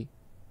USD.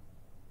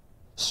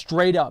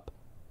 Straight up.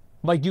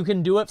 Like you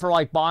can do it for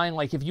like buying,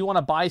 like if you want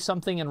to buy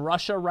something in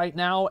Russia right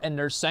now and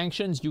there's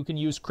sanctions, you can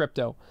use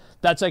crypto.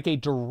 That's like a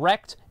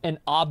direct and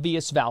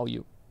obvious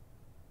value.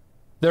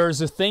 There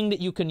is a thing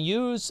that you can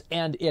use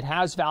and it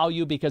has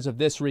value because of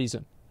this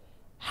reason.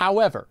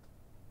 However,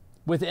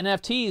 with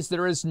NFTs,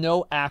 there is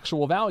no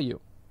actual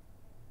value.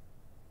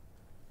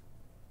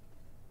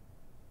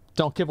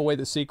 Don't give away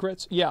the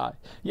secrets. Yeah,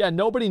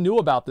 nobody knew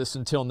about this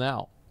until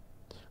now.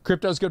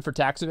 Crypto's good for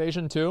tax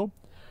evasion too.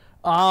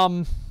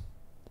 I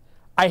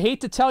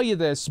hate to tell you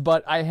this,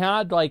 but I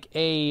had like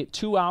a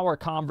 2-hour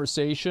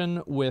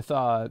conversation with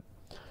it's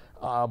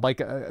like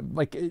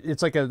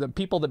the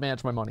people that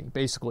manage my money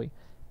basically,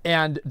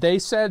 and they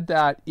said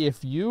that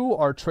if you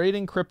are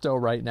trading crypto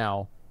right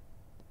now,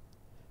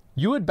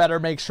 you had better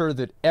make sure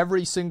that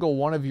every single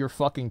one of your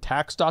fucking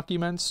tax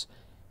documents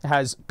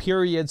has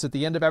periods at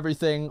the end of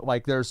everything,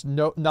 like there's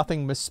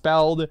nothing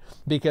misspelled,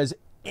 because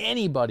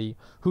anybody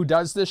who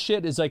does this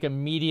shit is like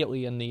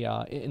immediately in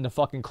the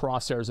fucking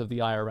crosshairs of the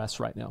IRS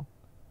right now.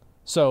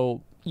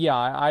 So yeah,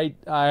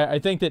 I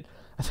think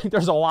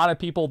there's a lot of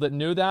people that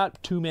knew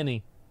that. Too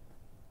many.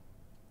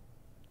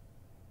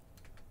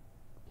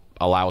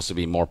 Allow us to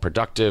be more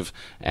productive,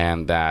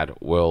 and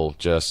that will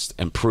just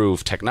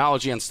improve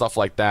technology and stuff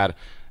like that.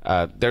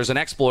 There's an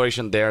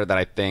exploration there that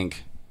I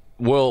think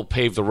will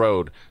pave the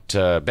road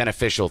to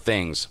beneficial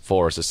things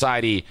for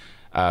society.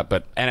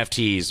 But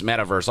NFTs,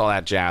 metaverse, all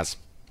that jazz,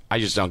 I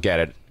just don't get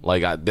it.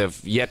 Like,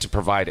 they've yet to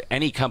provide,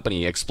 any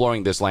company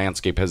exploring this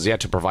landscape has yet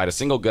to provide a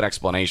single good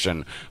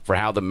explanation for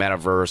how the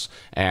metaverse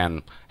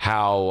and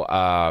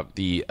how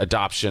the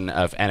adoption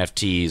of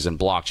NFTs and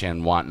blockchain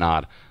and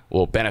whatnot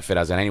will benefit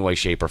us in any way,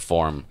 shape, or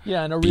form.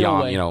 Yeah, in a real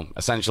beyond, way. you know,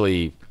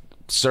 essentially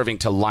serving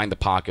to line the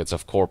pockets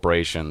of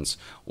corporations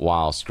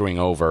while screwing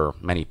over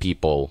many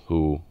people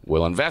who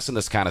will invest in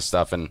this kind of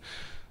stuff, and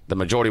the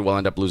majority will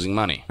end up losing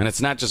money. And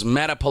it's not just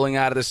Meta pulling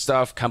out of this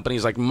stuff.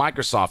 Companies like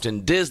Microsoft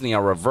and Disney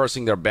are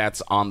reversing their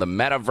bets on the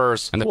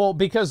metaverse. And well,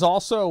 because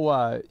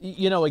also,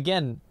 you know,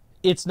 again,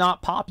 it's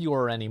not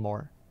popular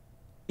anymore.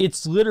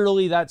 It's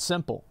literally that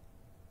simple.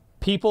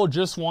 People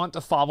just want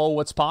to follow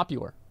what's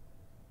popular.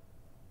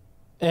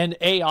 And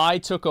AI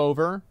took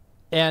over,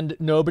 and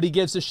nobody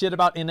gives a shit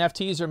about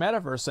NFTs or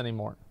metaverse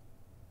anymore.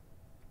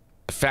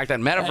 the fact that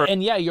metaverse...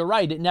 And yeah, you're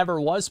right. It never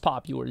was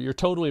popular. You're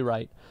totally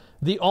right.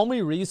 The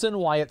only reason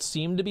why it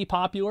seemed to be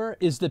popular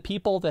is the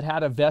people that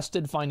had a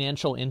vested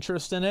financial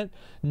interest in it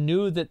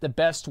knew that the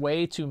best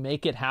way to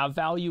make it have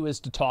value is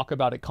to talk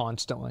about it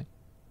constantly.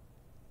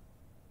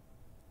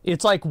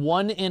 It's like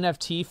one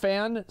NFT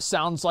fan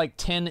sounds like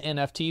 10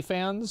 NFT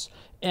fans,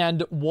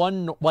 and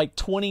like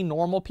 20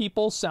 normal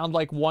people sound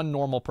like one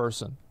normal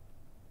person.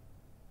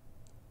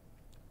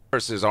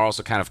 Are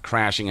also kind of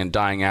crashing and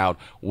dying out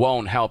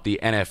won't help the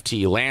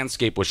NFT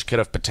landscape, which could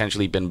have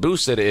potentially been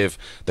boosted if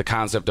the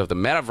concept of the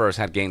metaverse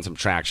had gained some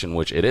traction,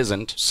 which it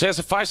isn't. So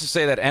suffice to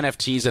say that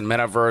NFTs and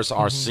metaverse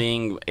are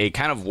seeing a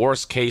kind of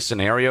worst case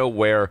scenario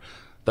where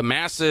the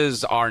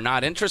masses are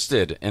not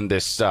interested in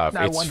this stuff.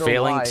 It's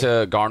failing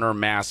to garner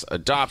mass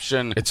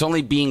adoption. It's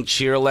only being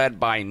cheerled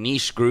by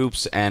niche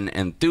groups and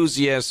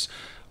enthusiasts.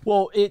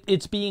 Well,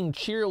 it's being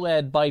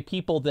cheerled by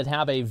people that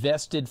have a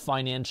vested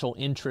financial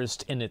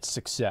interest in its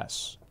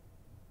success.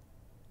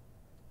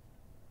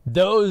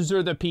 Those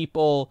are the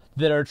people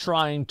that are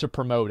trying to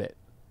promote it.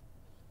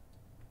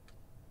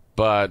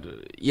 But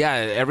yeah,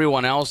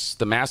 everyone else,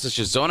 the masses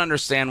just don't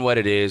understand what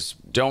it is,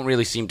 don't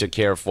really seem to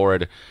care for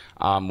it.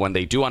 When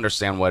they do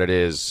understand what it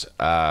is,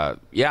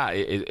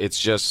 it's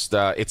just,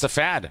 it's a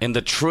fad in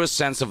the truest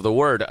sense of the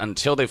word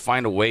until they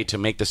find a way to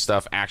make this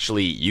stuff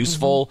actually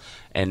useful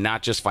and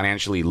not just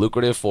financially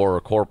lucrative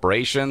for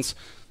corporations.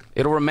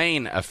 It'll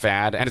remain a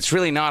fad, and it's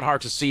really not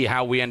hard to see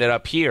how we ended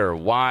up here,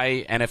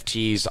 why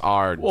NFTs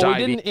are diving. Well,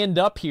 we didn't end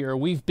up here.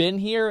 We've been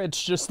here.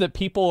 It's just that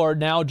people are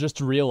now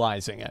just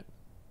realizing it.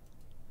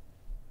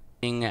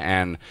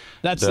 And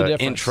that's the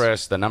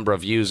interest, the number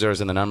of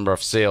users, and the number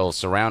of sales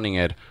surrounding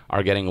it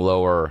are getting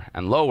lower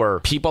and lower.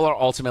 People are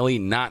ultimately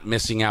not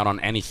missing out on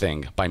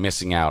anything by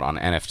missing out on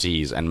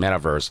NFTs and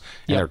metaverse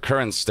in their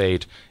current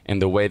state, in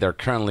the way they're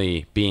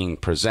currently being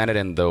presented,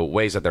 in the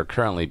ways that they're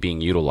currently being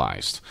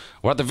utilized.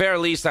 Or at the very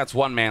least, that's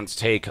one man's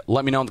take.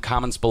 Let me know in the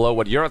comments below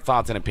what your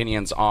thoughts and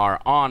opinions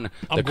are on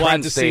the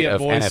current state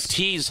of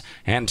NFTs.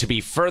 And to be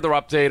further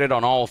updated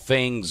on all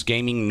things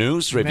gaming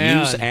news,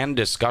 reviews, and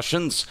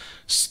discussions,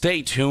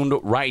 stay tuned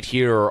right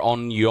here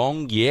on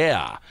Young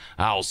Yeah.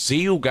 I'll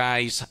see you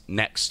guys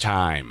next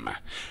time.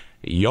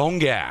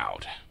 Young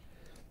out.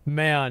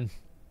 Man,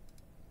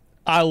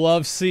 I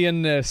love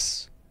seeing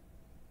this.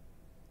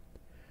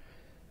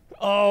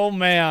 Oh,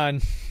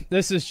 man.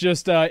 This is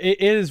just, it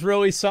is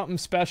really something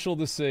special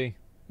to see.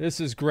 This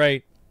is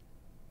great.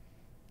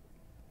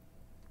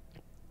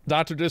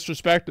 Dr.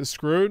 Disrespect is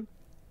screwed.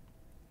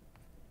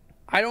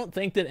 I don't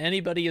think that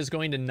anybody is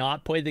going to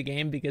not play the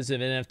game because of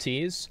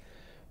NFTs,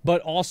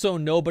 but also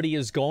nobody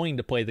is going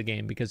to play the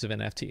game because of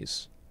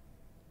NFTs.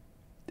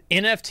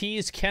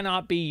 NFTs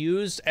cannot be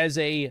used as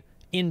a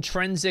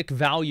intrinsic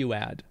value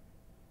add.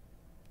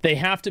 They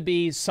have to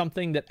be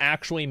something that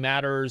actually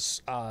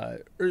matters,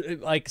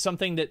 like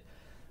something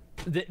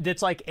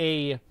that's like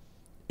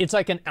it's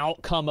like an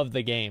outcome of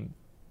the game.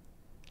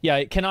 Yeah,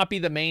 it cannot be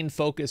the main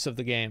focus of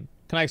the game.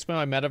 Can I explain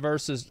why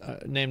metaverse is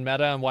named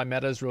Meta and why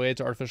Meta is related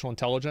to artificial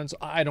intelligence?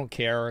 I don't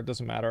care. It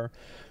doesn't matter.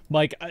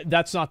 Like,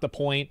 that's not the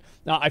point.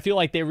 I feel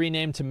like they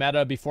renamed to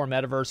Meta before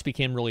metaverse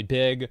became really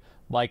big.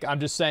 Like, I'm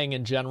just saying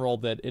in general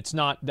that it's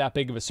not that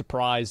big of a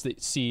surprise that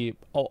you see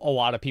a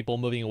lot of people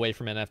moving away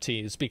from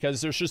NFTs,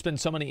 because there's just been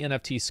so many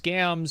NFT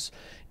scams.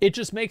 It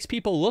just makes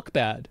people look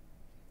bad.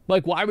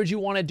 Like, why would you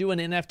want to do an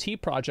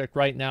NFT project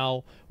right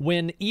now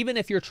when, even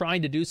if you're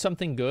trying to do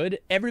something good,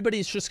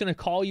 everybody's just going to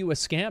call you a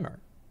scammer?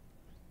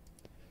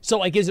 So,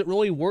 like, is it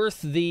really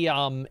worth the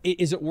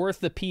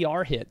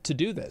PR hit to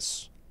do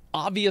this?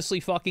 Obviously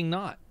fucking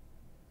not.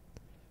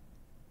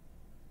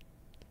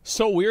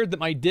 So weird that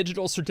my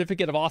digital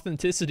certificate of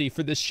authenticity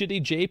for this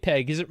shitty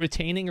JPEG isn't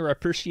retaining or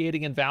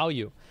appreciating in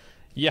value.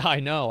 Yeah, I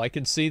know. I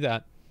can see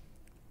that.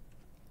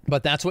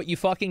 But that's what you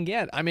fucking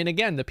get. I mean,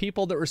 again, the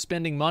people that were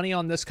spending money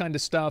on this kind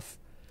of stuff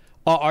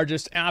are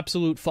just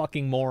absolute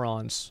fucking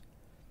morons.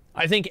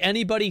 I think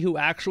anybody who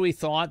actually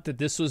thought that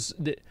this was...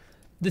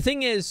 The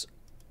thing is,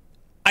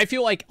 I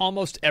feel like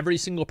almost every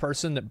single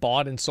person that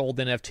bought and sold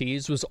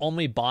NFTs was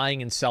only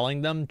buying and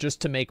selling them just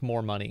to make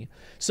more money.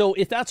 So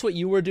if that's what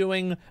you were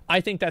doing,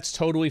 I think that's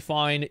totally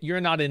fine. You're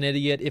not an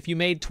idiot. If you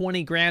made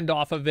 20 grand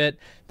off of it,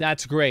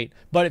 that's great.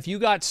 But if you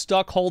got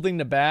stuck holding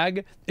the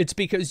bag, it's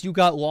because you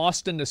got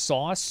lost in the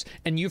sauce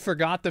and you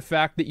forgot the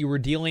fact that you were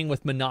dealing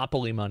with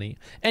monopoly money.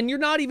 And you're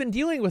not even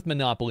dealing with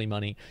monopoly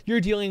money. You're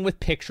dealing with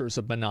pictures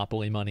of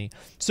monopoly money.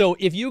 So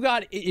if you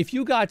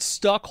got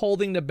stuck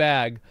holding the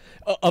bag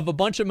of a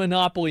bunch of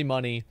monopoly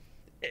money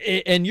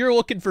and you're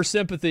looking for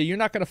sympathy, you're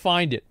not going to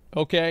find it.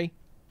 Okay,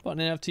 bought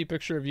an NFT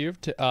picture of you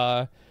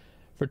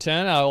for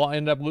 10, I'll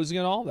end up losing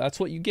it all. That's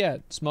what you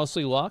get. It's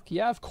mostly luck.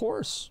 Yeah, of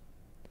course.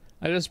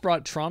 I just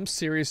brought Trump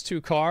Series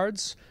 2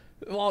 cards.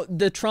 Well,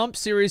 the Trump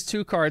Series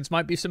 2 cards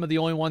might be some of the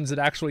only ones that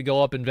actually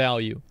go up in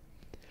value.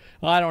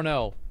 I don't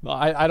know.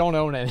 I don't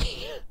own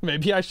any.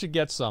 Maybe I should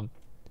get some.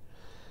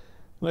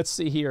 Let's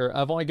see here.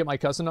 I've only got my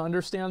cousin to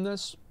understand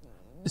this.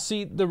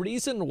 See, the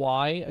reason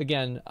why,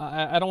 again,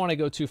 I don't want to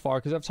go too far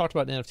because I've talked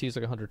about NFTs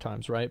like 100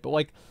 times, right? But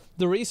like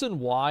the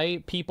reason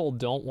why people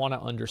don't want to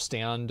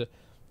understand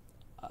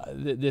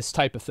this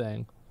type of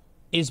thing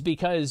is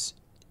because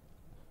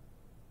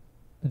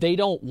they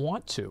don't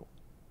want to.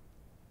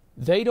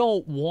 They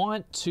don't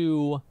want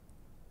to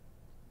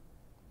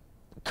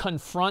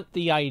confront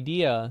the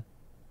idea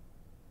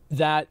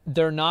that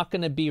they're not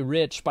going to be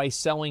rich by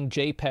selling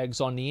JPEGs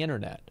on the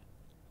internet.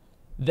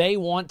 They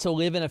want to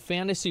live in a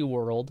fantasy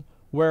world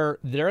where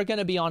they're going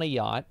to be on a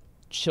yacht,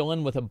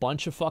 chilling with a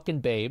bunch of fucking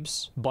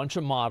babes, bunch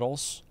of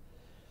models,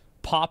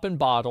 popping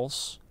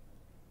bottles,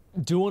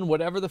 doing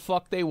whatever the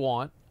fuck they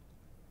want,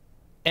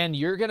 and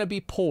you're going to be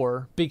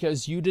poor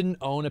because you didn't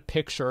own a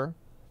picture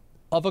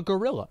of a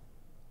gorilla.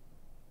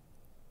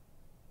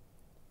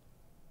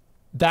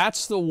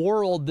 That's the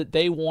world that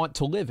they want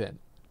to live in.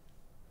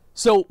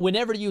 So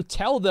whenever you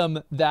tell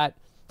them that,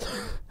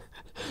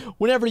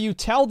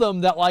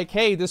 like,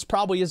 hey, this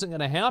probably isn't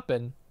going to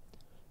happen,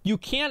 you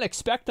can't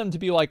expect them to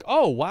be like,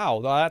 oh,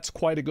 wow, that's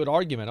quite a good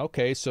argument.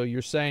 Okay, so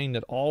you're saying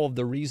that all of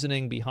the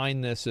reasoning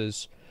behind this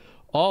is,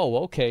 oh,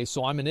 okay,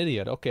 so I'm an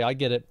idiot. Okay, I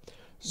get it.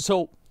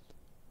 So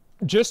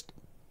just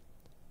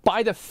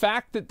by the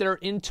fact that they're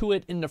into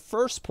it in the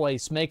first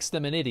place makes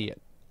them an idiot.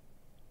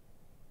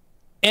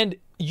 And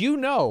you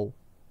know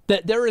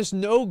that there is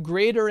no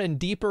greater and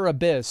deeper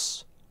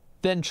abyss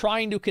than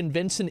trying to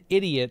convince an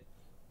idiot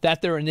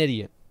that they're an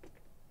idiot.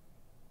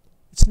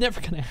 It's never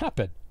going to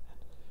happen.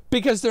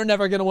 Because they're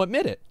never going to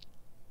admit it.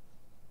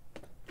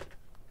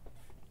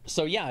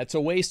 So yeah, it's a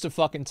waste of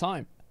fucking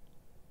time.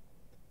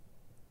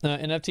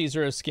 NFTs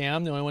are a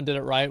scam. The only one did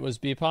it right was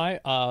BPI.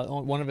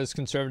 One of his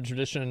conservative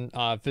tradition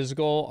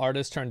physical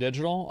artists turned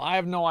digital. I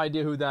have no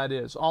idea who that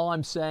is. All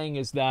I'm saying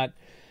is that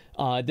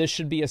this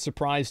should be a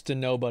surprise to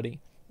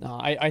nobody.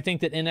 I think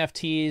that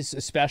NFTs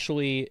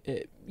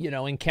especially,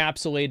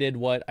 encapsulated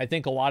what I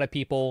think a lot of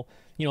people...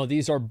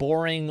 these are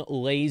boring,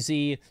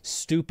 lazy,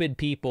 stupid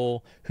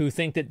people who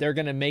think that they're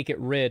going to make it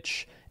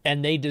rich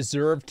and they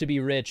deserve to be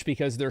rich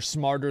because they're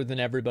smarter than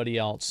everybody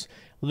else.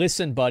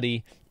 Listen,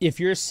 buddy, if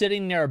you're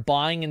sitting there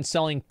buying and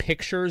selling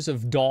pictures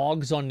of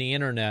dogs on the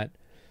internet,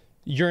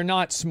 you're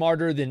not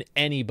smarter than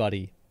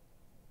anybody.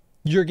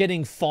 You're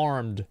getting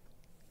farmed.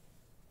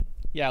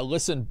 Yeah,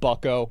 listen,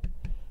 bucko.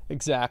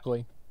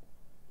 Exactly.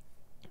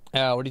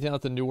 What do you think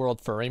about the New World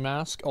furry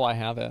mask? Oh, I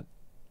have it.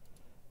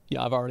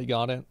 Yeah, I've already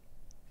got it.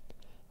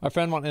 Our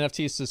friend wants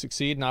NFTs to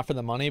succeed, not for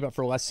the money, but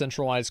for less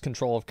centralized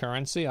control of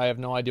currency. I have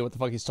no idea what the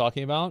fuck he's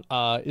talking about.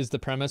 Is the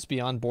premise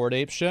beyond Bored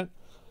Ape shit?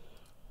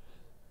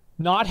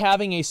 Not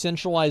having a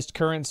centralized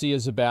currency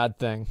is a bad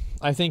thing.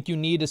 I think you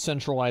need a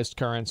centralized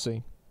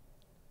currency.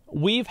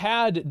 We've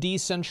had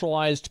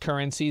decentralized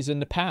currencies in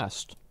the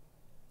past.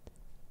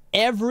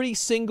 Every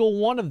single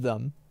one of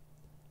them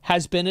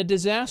has been a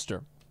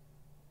disaster.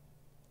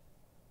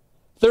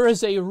 There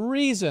is a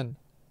reason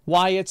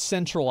why it's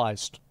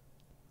centralized.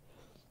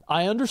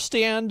 I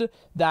understand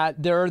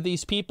that there are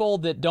these people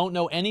that don't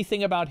know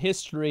anything about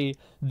history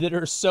that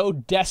are so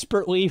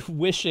desperately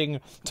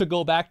wishing to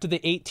go back to the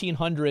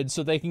 1800s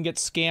so they can get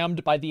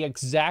scammed by the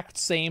exact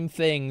same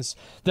things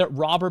that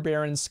robber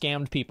barons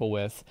scammed people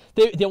with.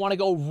 They want to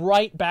go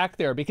right back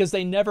there because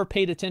they never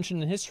paid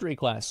attention in history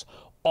class.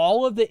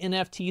 All of the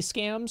NFT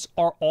scams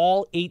are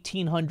all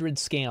 1800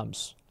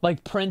 scams.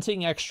 Like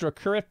printing extra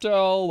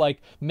crypto,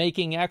 like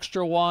making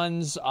extra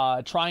ones,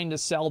 trying to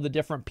sell the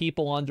different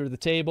people under the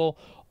table.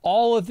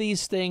 All of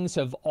these things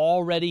have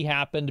already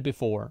happened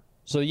before.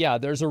 So yeah,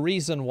 there's a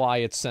reason why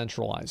it's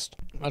centralized.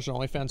 Imagine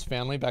OnlyFans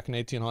family back in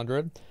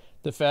 1800.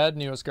 The Fed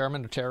and U.S.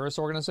 government are terrorist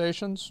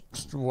organizations?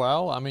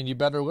 Well, I mean, you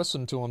better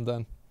listen to them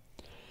then.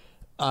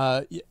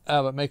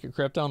 But make it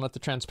crypto and let the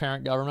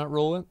transparent government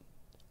rule it?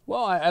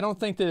 Well, I don't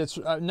think that it's...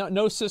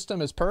 no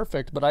system is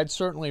perfect, but I'd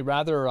certainly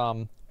rather...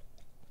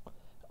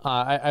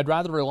 I'd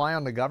rather rely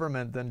on the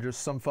government than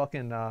just some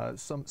fucking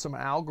some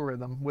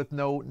algorithm with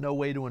no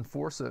way to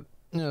enforce it.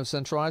 You know,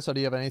 centralized. So do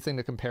you have anything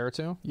to compare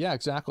to? Yeah,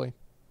 exactly.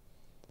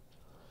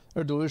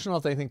 They're delusional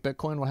if they think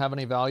Bitcoin will have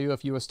any value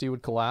if USD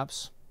would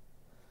collapse.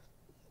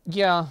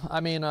 Yeah,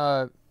 I mean,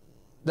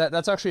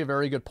 that's actually a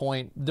very good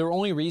point. The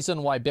only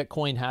reason why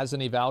Bitcoin has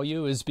any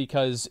value is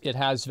because it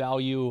has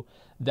value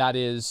that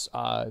is,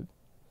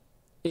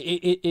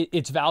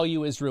 its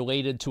value is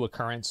related to a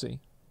currency.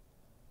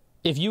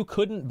 If you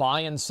couldn't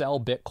buy and sell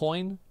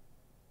Bitcoin,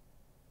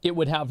 it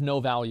would have no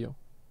value.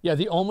 Yeah,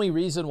 the only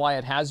reason why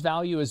it has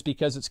value is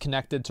because it's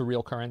connected to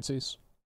real currencies.